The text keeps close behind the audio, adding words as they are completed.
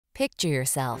Picture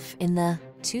yourself in the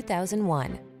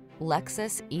 2001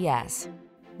 Lexus ES.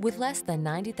 With less than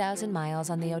 90,000 miles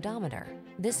on the odometer,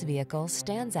 this vehicle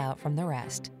stands out from the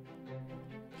rest.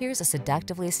 Here's a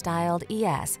seductively styled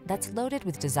ES that's loaded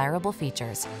with desirable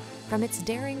features. From its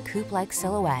daring coupe-like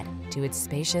silhouette to its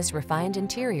spacious, refined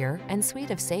interior and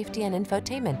suite of safety and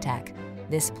infotainment tech,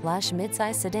 this plush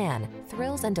midsize sedan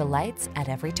thrills and delights at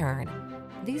every turn.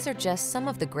 These are just some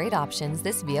of the great options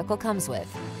this vehicle comes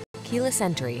with: keyless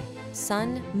entry,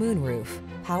 sun, moonroof,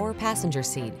 power passenger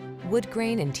seat, wood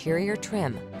grain interior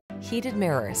trim, heated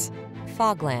mirrors,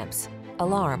 fog lamps,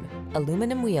 alarm,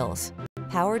 aluminum wheels,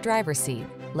 power driver seat,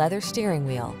 leather steering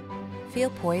wheel. Feel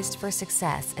poised for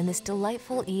success in this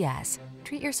delightful ES.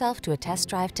 Treat yourself to a test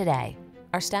drive today.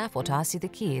 Our staff will toss you the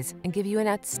keys and give you an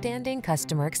outstanding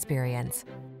customer experience.